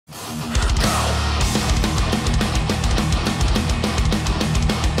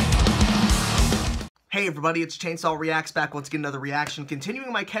Hey everybody, it's Chainsaw Reacts back once again, another reaction.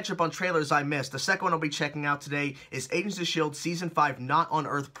 Continuing my catch-up on trailers I missed. The second one I'll be checking out today is Agents of S.H.I.E.L.D. Season 5 Not on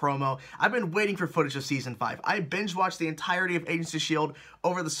Earth promo. I've been waiting for footage of Season 5. I binge-watched the entirety of Agents of S.H.I.E.L.D.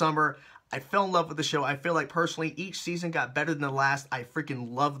 over the summer. I fell in love with the show. I feel like personally each season got better than the last. I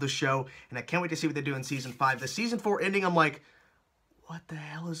freaking love the show, and I can't wait to see what they do in Season 5. The Season 4 ending, I'm like, what the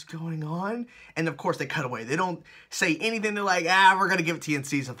hell is going on? And of course they cut away. They don't say anything. They're like, we're gonna give it to you in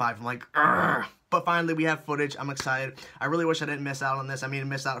Season 5. I'm like, Urgh. But finally we have footage. I'm excited. I really wish I didn't miss out on this. I mean, I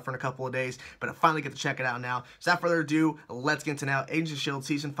missed out for a couple of days, but I finally get to check it out now. So without further ado, let's get into now Agents of S.H.I.E.L.D.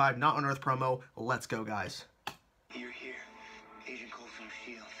 Season 5 Not on Earth promo. Let's go, guys. You're here. Agent Cole from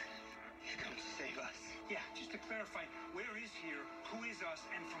S.H.I.E.L.D. He comes to save us. Yeah, just to clarify, where is here, who is us,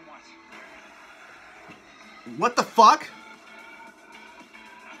 and from what? What the fuck?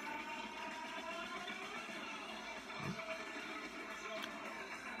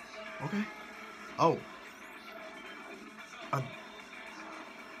 Okay. Oh.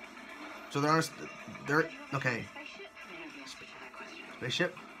 So they're okay.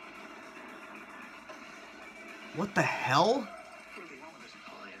 Spaceship? What the hell?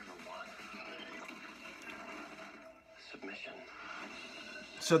 Submission.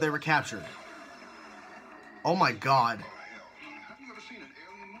 So they were captured. Oh my god. Have you ever seen an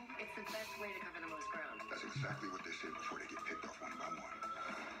alien movie? It's the best way to cover the most ground. That's exactly what they say before they get picked off one by one.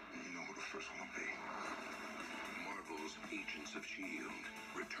 You know who the first one will be. Marvel's Agents of S.H.I.E.L.D.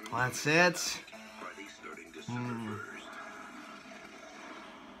 Return. That's it. Friday starting December 1st.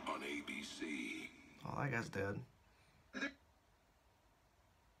 On ABC. Oh, that guy's dead.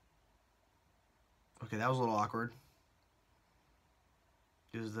 Okay, that was a little awkward.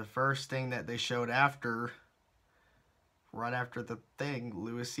 It was the first thing that they showed after, right after the thing,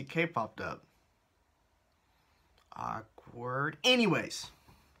 Louis C.K. popped up. Awkward. Anyways,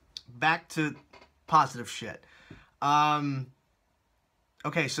 back to positive shit.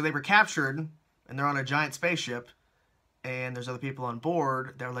 Okay, so they were captured, and they're on a giant spaceship, and there's other people on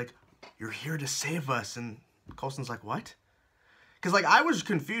board. They're like, you're here to save us, and Coulson's like, what? Because, like, I was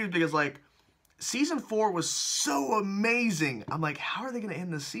confused because, like, Season 4 was so amazing. I'm like, how are they going to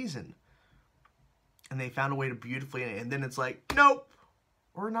end this season? And they found a way to beautifully end it. And then it's like, nope,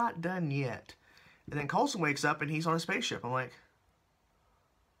 we're not done yet. And then Coulson wakes up and he's on a spaceship. I'm like,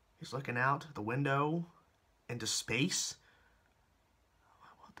 he's looking out the window into space.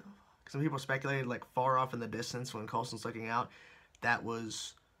 What the fuck? Some people speculated, like, far off in the distance when Coulson's looking out, that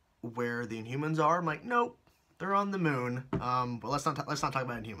was where the Inhumans are. I'm like, nope, they're on the moon. But let's not talk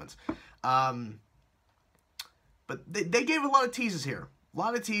about Inhumans. But they gave a lot of teases here. A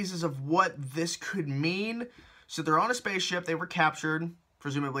lot of teases of what this could mean. So they're on a spaceship. They were captured.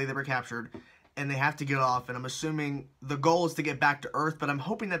 Presumably they were captured. And they have to get off. And I'm assuming the goal is to get back to Earth. But I'm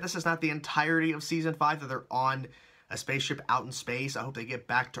hoping that this is not the entirety of Season 5. That they're on a spaceship out in space. I hope they get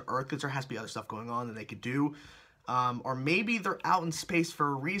back to Earth. Because there has to be other stuff going on that they could do. Or maybe they're out in space for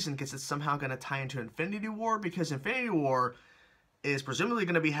a reason. Because it's somehow going to tie into Infinity War. Because Infinity War is presumably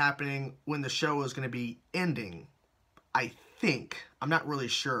going to be happening when the show is going to be ending. I think. I'm not really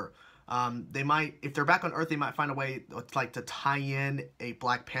sure. They might, if they're back on Earth, they might find a way like to tie in a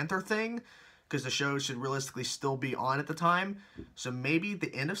Black Panther thing, because the show should realistically still be on at the time. So maybe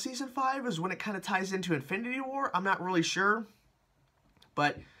the end of Season 5 is when it kind of ties into Infinity War. I'm not really sure,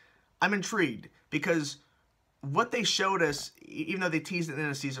 but I'm intrigued because what they showed us, even though they teased at the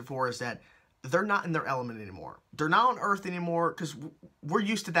end of Season 4, is that they're not in their element anymore. They're not on Earth anymore because we're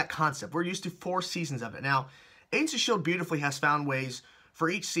used to that concept. We're used to 4 seasons of it. Now, Agents of S.H.I.E.L.D. beautifully has found ways for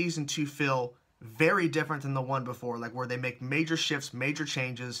each season to feel very different than the one before, like where they make major shifts, major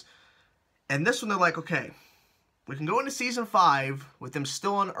changes. And this one, they're like, okay, we can go into Season 5 with them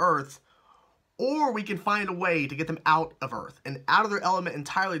still on Earth, or we can find a way to get them out of Earth and out of their element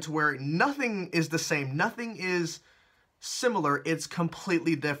entirely to where nothing is the same, nothing is similar, it's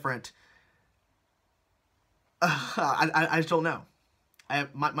completely different. I just don't know.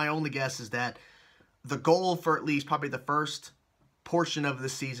 My only guess is that the goal for at least probably the first portion of the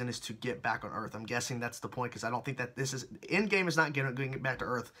season is to get back on Earth. I'm guessing that's the point because I don't think that this is... Endgame is not getting back to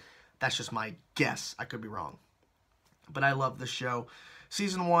Earth. That's just my guess. I could be wrong. But I love the show.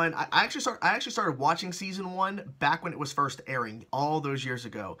 Season 1, I actually started watching Season 1 back when it was first airing all those years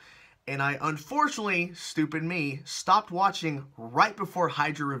ago. And I, unfortunately, stupid me, stopped watching right before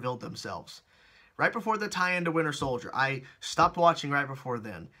Hydra revealed themselves. Right before the tie-in to Winter Soldier. I stopped watching right before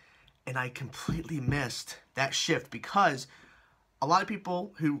then. And I completely missed that shift because a lot of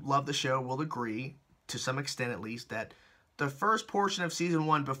people who love the show will agree, to some extent at least, that the first portion of Season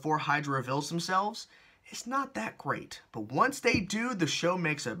 1 before Hydra reveals themselves is not that great. But once they do, the show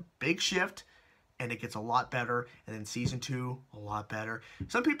makes a big shift and it gets a lot better, and then season 2, a lot better.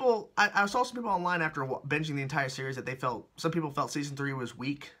 Some people, I saw some people online after binging the entire series that some people felt season 3 was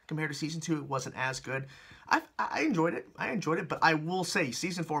weak compared to season 2. It wasn't as good. I enjoyed it. But I will say,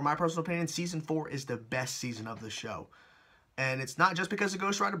 season 4, my personal opinion, season 4 is the best season of the show. And it's not just because of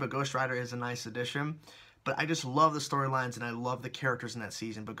Ghost Rider, but Ghost Rider is a nice addition. But I just love the storylines, and I love the characters in that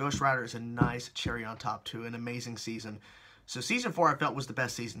season. But Ghost Rider is a nice cherry on top, too. An amazing season. So season 4, I felt, was the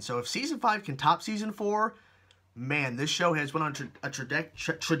best season. So if season 5 can top season 4, man, this show has went on a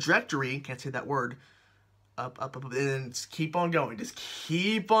trajectory, can't say that word, up, and just keep on going. Just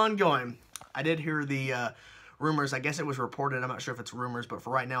keep on going. I did hear the rumors. I guess it was reported. I'm not sure if it's rumors, but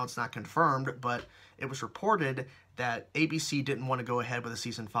for right now, it's not confirmed. But it was reported that ABC didn't want to go ahead with a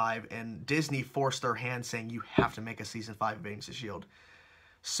season 5, and Disney forced their hand, saying you have to make a season 5 of Agents of S.H.I.E.L.D.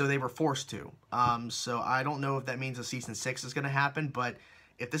 So they were forced to. So I don't know if that means a season 6 is going to happen, but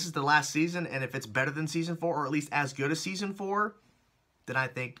if this is the last season, and if it's better than season 4, or at least as good as season 4, then I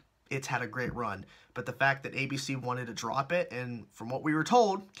think it's had a great run. But the fact that ABC wanted to drop it, and from what we were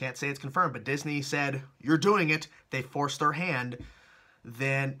told, can't say it's confirmed, but Disney said, you're doing it, they forced their hand,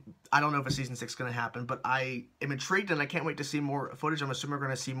 then I don't know if a season 6 is going to happen, but I am intrigued, and I can't wait to see more footage. I'm assuming we're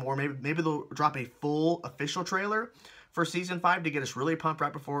going to see more. Maybe they'll drop a full official trailer for season 5 to get us really pumped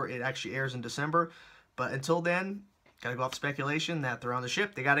right before it actually airs in December. But until then, gotta go off speculation that they're on the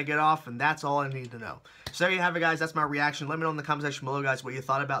ship, they gotta get off, and that's all I need to know. So there you have it, guys. That's my reaction. Let me know in the comment section below, guys, what you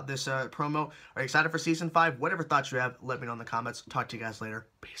thought about this promo. Are you excited for season 5? Whatever thoughts you have, let me know in the comments. Talk to you guys later.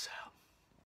 Peace out.